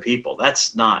by other people?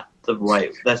 That's not the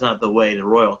way to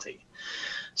royalty.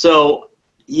 So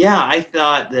yeah, I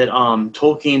thought that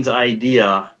Tolkien's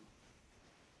idea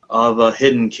of a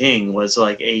hidden king was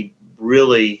like a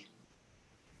really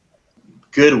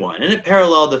good one. And it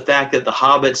paralleled the fact that the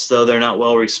hobbits, though they're not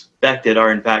well respected,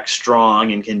 are in fact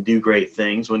strong and can do great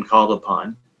things when called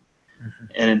upon. Mm-hmm.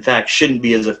 And in fact shouldn't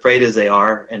be as afraid as they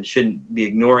are, and shouldn't be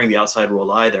ignoring the outside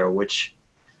world either, which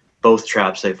both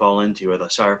traps they fall into, or the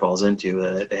Shire falls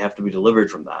into, they have to be delivered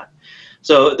from that.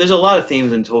 So there's a lot of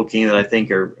themes in Tolkien that I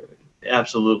think are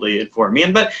absolutely inform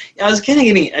me. But I was kind of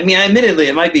getting, admittedly,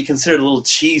 it might be considered a little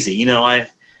cheesy. I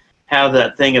have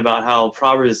that thing about how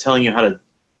Proverbs is telling you how to,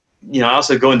 I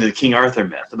also go into the King Arthur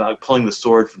myth about pulling the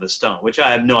sword from the stone, which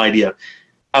I have no idea.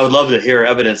 I would love to hear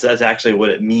evidence that's actually what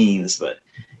it means. But,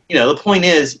 the point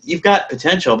is, you've got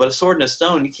potential, but a sword and a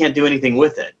stone, you can't do anything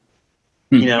with it.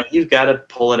 You've got to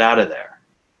pull it out of there,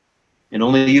 and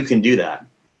only you can do that.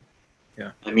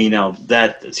 Yeah. I mean, now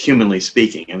that is humanly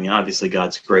speaking. I mean, obviously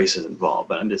God's grace is involved,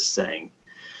 but I'm just saying,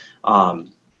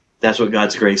 that's what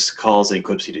God's grace calls and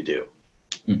equips you to do.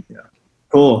 Yeah.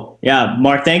 Cool. Yeah,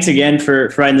 Mark, thanks again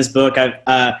for writing this book.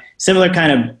 I've similar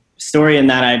kind of story in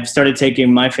that I've started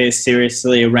taking my faith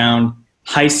seriously around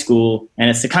high school, and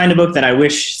it's the kind of book that I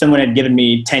wish someone had given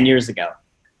me 10 years ago.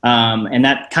 And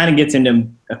that kind of gets into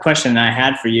a question that I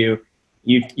had for you.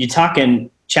 You talk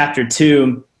in chapter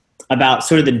 2 about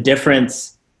sort of the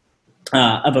difference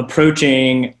of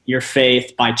approaching your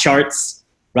faith by charts,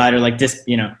 right? Or like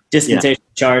dispensational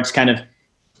charts, kind of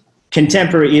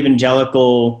contemporary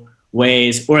evangelical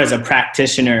ways, or as a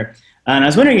practitioner. And I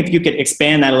was wondering if you could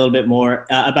expand that a little bit more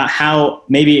about how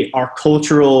maybe our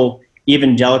cultural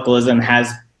evangelicalism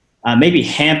has maybe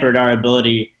hampered our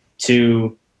ability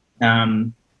to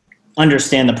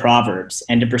understand the Proverbs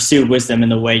and to pursue wisdom in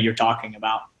the way you're talking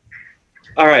about.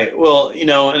 All right. Well, in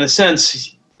a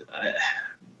sense,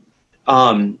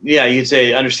 you'd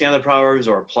say understand the Proverbs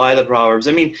or apply the Proverbs.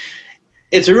 I mean,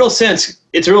 it's a real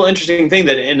interesting thing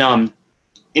that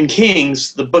in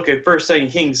Kings, the book of First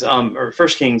Kings,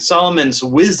 Solomon's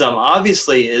wisdom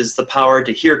obviously is the power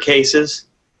to hear cases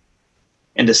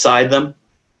and decide them,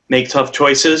 make tough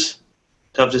choices,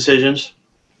 tough decisions,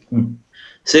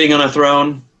 sitting on a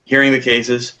throne, hearing the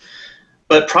cases.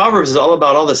 But Proverbs is all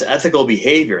about all this ethical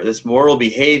behavior, this moral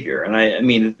behavior. And I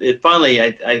finally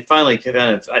kind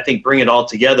of, I think, bring it all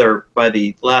together by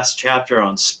the last chapter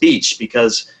on speech,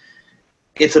 because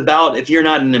it's about, if you're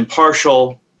not an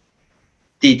impartial,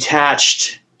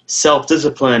 detached,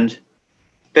 self-disciplined,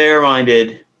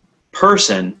 fair-minded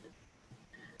person,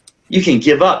 you can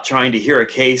give up trying to hear a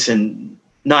case and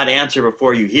not answer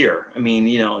before you hear. I mean,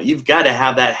 you've got to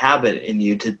have that habit in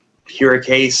you to hear a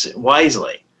case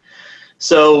wisely.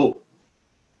 So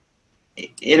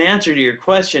in answer to your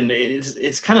question,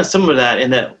 it's kind of similar to that,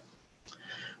 in that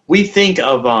we think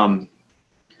of,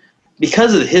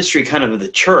 because of the history kind of the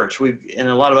church, and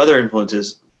a lot of other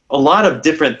influences, a lot of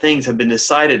different things have been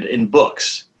decided in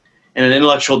books and in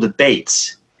intellectual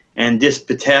debates and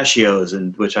disputations,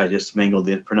 and which I just mangled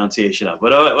the pronunciation of,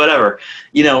 but whatever.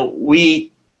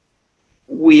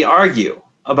 We argue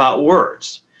about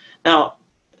words. Now,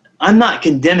 I'm not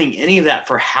condemning any of that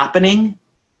for happening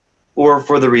or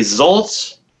for the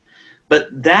results,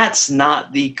 but that's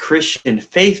not the Christian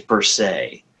faith per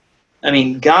se. I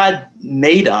mean, God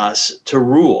made us to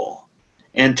rule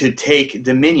and to take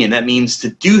dominion. That means to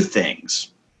do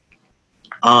things.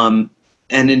 And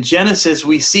in Genesis,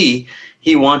 we see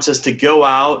he wants us to go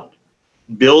out,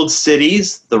 build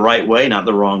cities the right way, not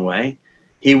the wrong way.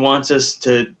 He wants us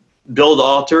to build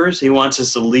altars. He wants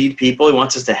us to lead people. He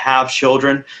wants us to have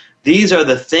children. These are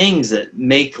the things that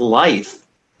make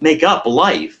up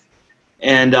life.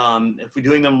 And if we're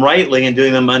doing them rightly and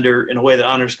doing them in a way that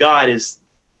honors God, is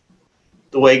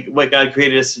the way what God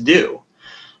created us to do.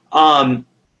 To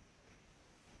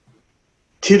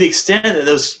the extent that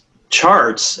those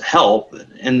charts help,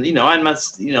 and I'm not,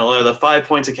 are the 5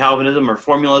 points of Calvinism or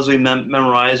formulas we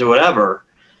memorize or whatever,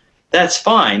 that's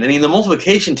fine. I mean, the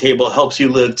multiplication table helps you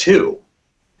live too.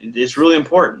 It's really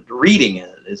important. Reading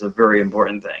it is a very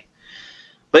important thing.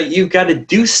 But you've got to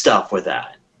do stuff with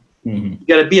that. Mm-hmm. You've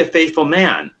got to be a faithful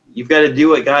man. You've got to do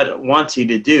what God wants you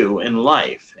to do in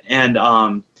life.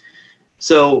 And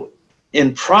so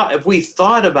if we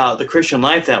thought about the Christian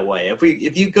life that way,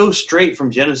 if you go straight from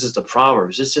Genesis to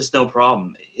Proverbs, it's just no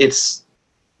problem. It's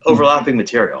overlapping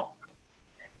material.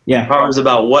 Yeah. Proverbs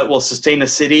about what will sustain a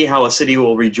city, how a city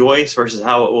will rejoice versus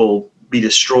how it will be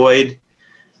destroyed.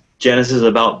 Genesis is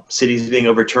about cities being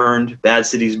overturned, bad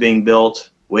cities being built,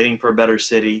 waiting for a better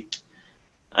city.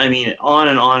 I mean, on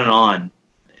and on and on.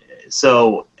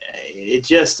 So I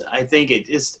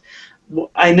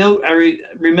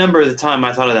remember the time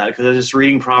I thought of that, because I was just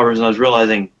reading Proverbs and I was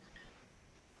realizing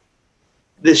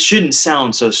this shouldn't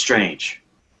sound so strange.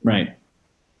 Right.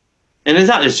 And it's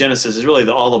not just Genesis, it's really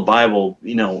all the Bible,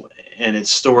 and it's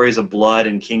stories of blood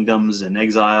and kingdoms and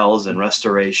exiles and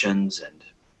restorations and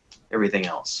everything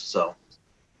else. So,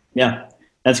 yeah,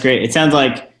 that's great. It sounds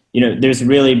like, there's a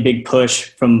really big push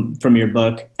from your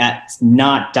book at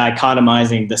not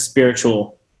dichotomizing the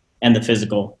spiritual and the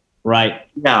physical, right?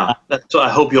 Yeah, that's what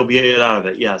I hope you'll get out of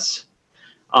it, yes.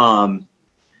 I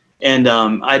do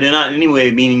not in any way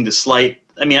meaning to slight.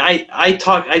 I mean,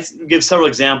 I give several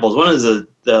examples. One is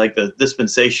the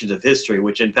dispensations of history,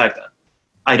 which in fact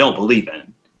I don't believe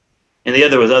in. And the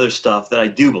other was other stuff that I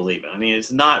do believe in. I mean,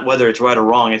 it's not whether it's right or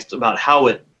wrong, it's about how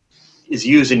it is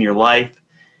used in your life,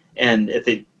 and if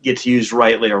it gets used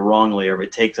rightly or wrongly, or if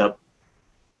it takes up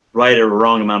right or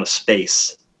wrong amount of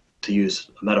space, to use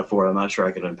a metaphor I'm not sure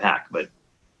I could unpack, but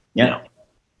yeah. you know.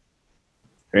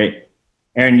 Great.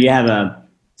 Aaron, you have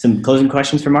some closing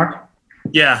questions for Mark?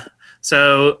 Yeah.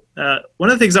 So one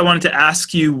of the things I wanted to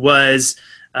ask you was,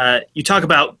 you talk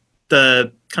about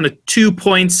the kind of 2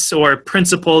 points or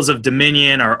principles of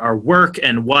dominion are work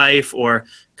and wife, or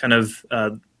kind of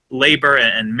labor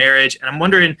and marriage. And I'm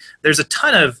wondering, there's a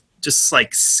ton of just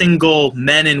like single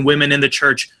men and women in the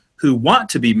church who want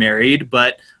to be married,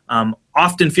 but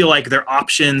often feel like their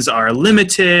options are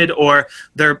limited, or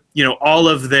they're, all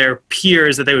of their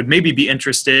peers that they would maybe be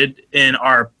interested in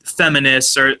are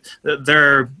feminists, or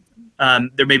they're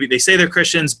maybe they say they're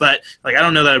Christians, but like, I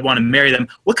don't know that I'd want to marry them.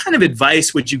 What kind of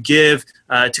advice would you give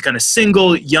to kind of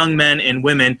single young men and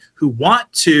women who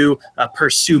want to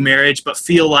pursue marriage, but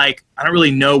feel like I don't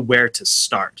really know where to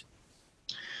start?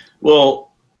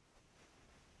 Well,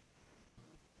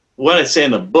 what I say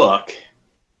in the book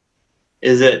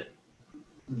is that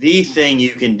the thing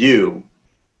you can do,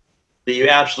 that you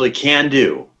absolutely can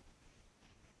do,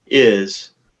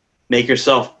 is make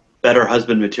yourself better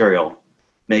husband material.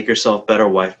 Make yourself better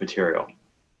wife material.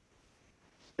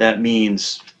 That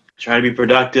means trying to be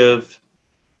productive,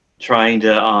 trying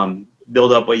to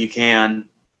build up what you can,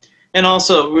 and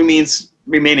also it means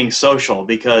remaining social,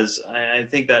 because I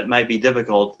think that might be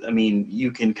difficult. I mean,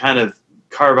 you can kind of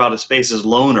carve out a space as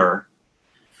loner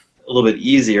a little bit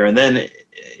easier, and then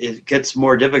it gets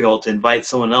more difficult to invite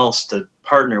someone else to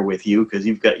partner with you, because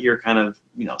you're kind of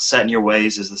set in your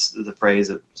ways, is the phrase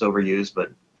that's overused,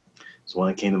 but it's one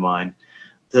that came to mind.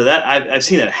 So that I've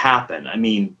seen that happen. I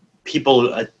mean,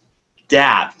 people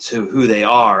adapt to who they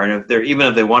are, and even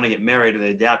if they want to get married, or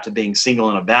they adapt to being single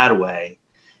in a bad way,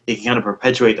 it can kind of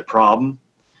perpetuate the problem.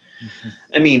 Mm-hmm.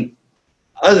 I mean,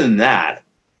 other than that,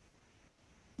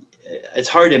 it's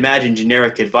hard to imagine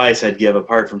generic advice I'd give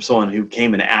apart from someone who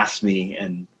came and asked me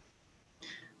and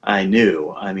I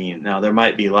knew. I mean, now there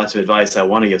might be lots of advice I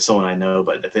want to give someone I know,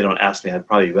 but if they don't ask me, I'd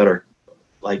probably be better.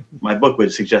 Like my book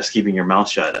would suggest keeping your mouth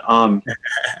shut.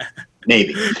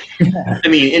 Maybe. I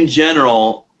mean, in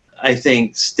general, I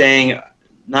think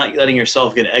not letting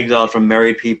yourself get exiled from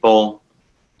married people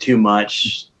too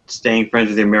much, staying friends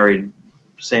with your married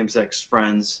same-sex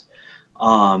friends,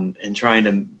 and trying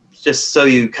to, just so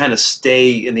you kind of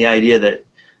stay in the idea that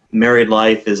married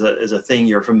life is a thing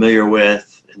you're familiar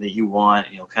with and that you want,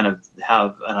 kind of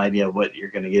have an idea of what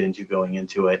you're going to get into going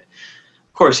into it.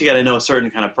 Of course, you got to know a certain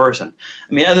kind of person.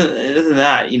 I mean, other than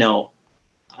that,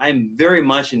 I'm very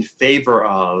much in favor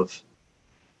of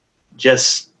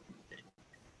just,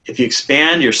 if you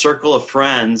expand your circle of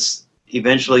friends,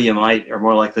 eventually you are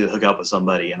more likely to hook up with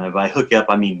somebody. And by hook up,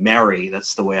 I mean marry.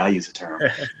 That's the way I use the term.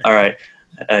 All right.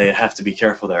 I have to be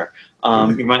careful there.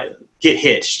 You might get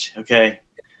hitched, okay?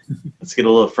 Let's get a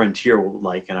little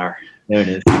frontier-like in our... There it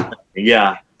is.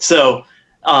 Yeah. So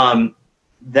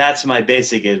that's my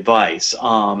basic advice.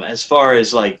 As far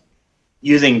as like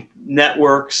using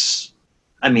networks,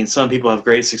 I mean, some people have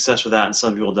great success with that and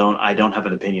some people don't. I don't have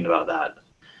an opinion about that.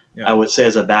 Yeah. I would say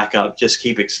as a backup, just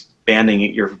keep expanding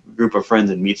your group of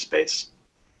friends and meet space.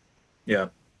 Yeah. All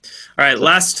right,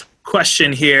 last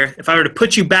question here. If I were to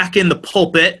put you back in the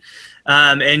pulpit,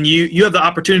 and you have the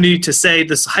opportunity to say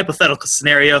this hypothetical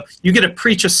scenario, you get to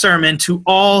preach a sermon to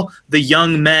all the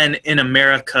young men in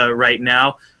America right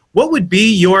now, what would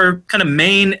be your kind of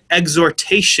main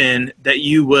exhortation that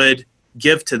you would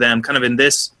give to them kind of in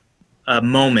this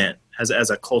moment as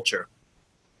a culture?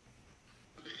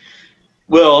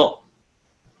 Well,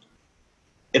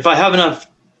 if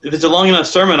it's a long enough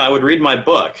sermon, I would read my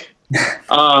book.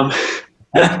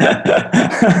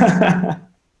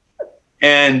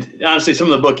 And honestly,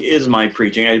 some of the book is my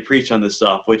preaching. I preached on this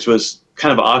stuff, which was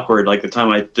kind of awkward, like the time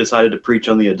I decided to preach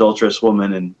on the adulterous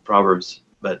woman in Proverbs,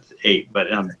 but 8, but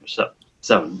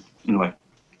 7 anyway.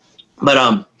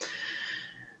 But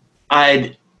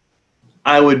I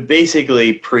would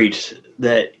basically preach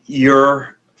that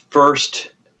your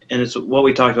first, and it's what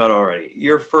we talked about already,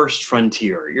 your first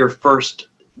frontier, your first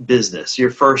business, your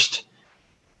first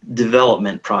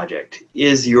development project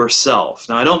is yourself.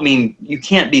 Now, I don't mean you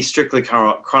can't be strictly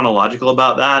chronological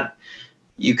about that.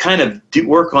 You kind of do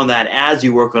work on that as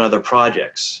you work on other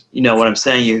projects. You know what I'm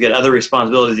saying? You get other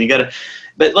responsibilities.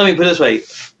 But let me put it this way.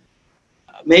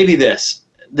 Maybe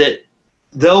that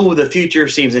though the future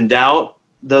seems in doubt,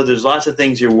 though there's lots of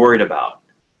things you're worried about,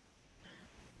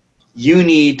 you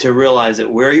need to realize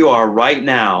that where you are right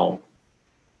now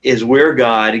is where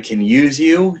God can use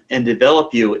you and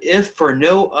develop you, if for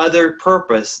no other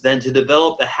purpose than to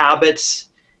develop the habits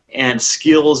and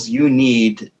skills you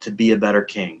need to be a better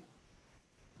king.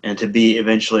 and to be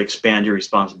eventually expand your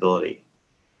responsibility.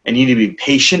 And you need to be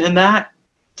patient in that.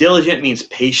 Diligent means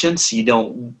patience.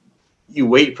 You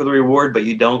wait for the reward, but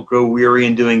you don't grow weary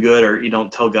in doing good, or you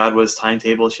don't tell God what his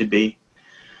timetable should be.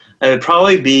 It would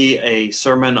probably be a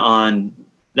sermon on,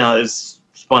 now it's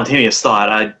spontaneous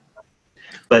thought,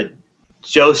 but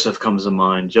Joseph comes to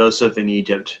mind. Joseph in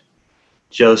Egypt.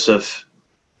 Joseph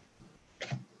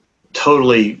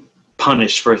totally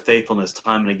punished for faithfulness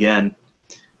time and again,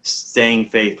 staying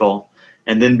faithful,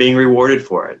 and then being rewarded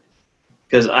for it.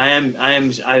 Because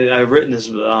I've written this.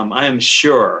 I am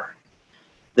sure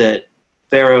that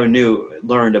Pharaoh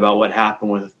learned about what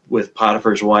happened with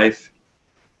Potiphar's wife.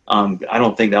 I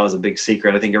don't think that was a big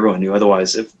secret. I think everyone knew.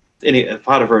 Otherwise, if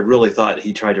Potiphar had really thought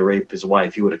he tried to rape his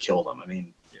wife, he would have killed him. I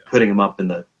mean, putting him up in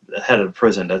the head of the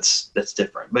prison, that's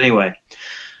different. But anyway,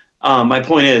 my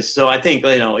point is, so I think,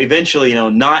 eventually,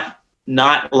 not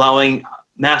allowing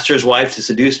master's wife to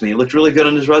seduce me looked really good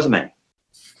on his resume.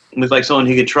 It looked like someone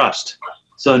he could trust,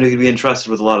 someone who could be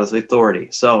entrusted with a lot of authority.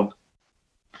 So,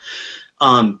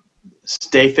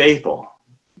 stay faithful.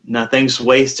 Nothing's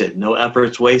wasted. No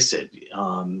effort's wasted.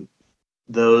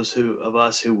 Those of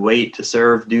us who wait to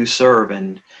serve do serve,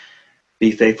 and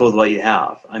be faithful with what you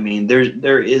have. I mean,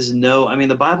 there is no. I mean,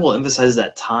 the Bible emphasizes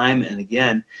that time and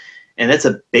again, and that's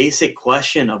a basic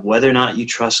question of whether or not you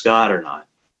trust God or not.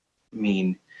 I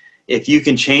mean, if you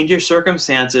can change your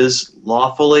circumstances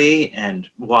lawfully and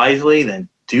wisely, then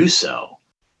do so.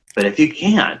 But if you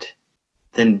can't,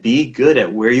 then be good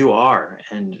at where you are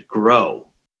and grow,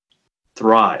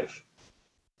 thrive.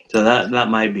 So that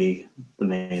might be the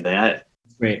main thing.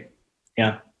 Great.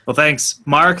 Yeah. Well, thanks,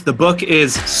 Mark. The book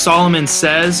is Solomon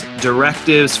Says,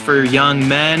 Directives for Young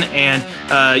Men,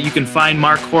 and you can find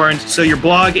Mark Horne. So your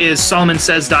blog is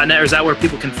solomonsays.net, or is that where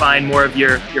people can find more of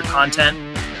your content?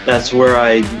 That's where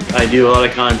I do a lot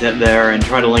of content there and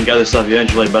try to link other stuff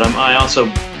eventually. But I also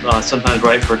sometimes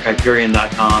write for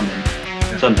Kyperion.com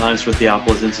and sometimes for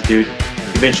Theopolis Institute.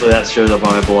 Eventually that shows up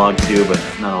on my blog too, but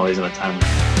not always in a time.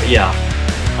 But yeah,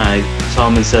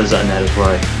 solomonsays.net is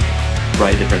where I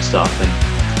write different stuff and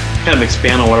kind of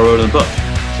expand on what I wrote in the book.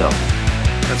 So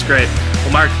that's great.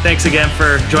 Well, Mark, thanks again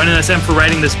for joining us and for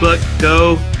writing this book.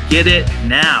 Go get it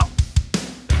now.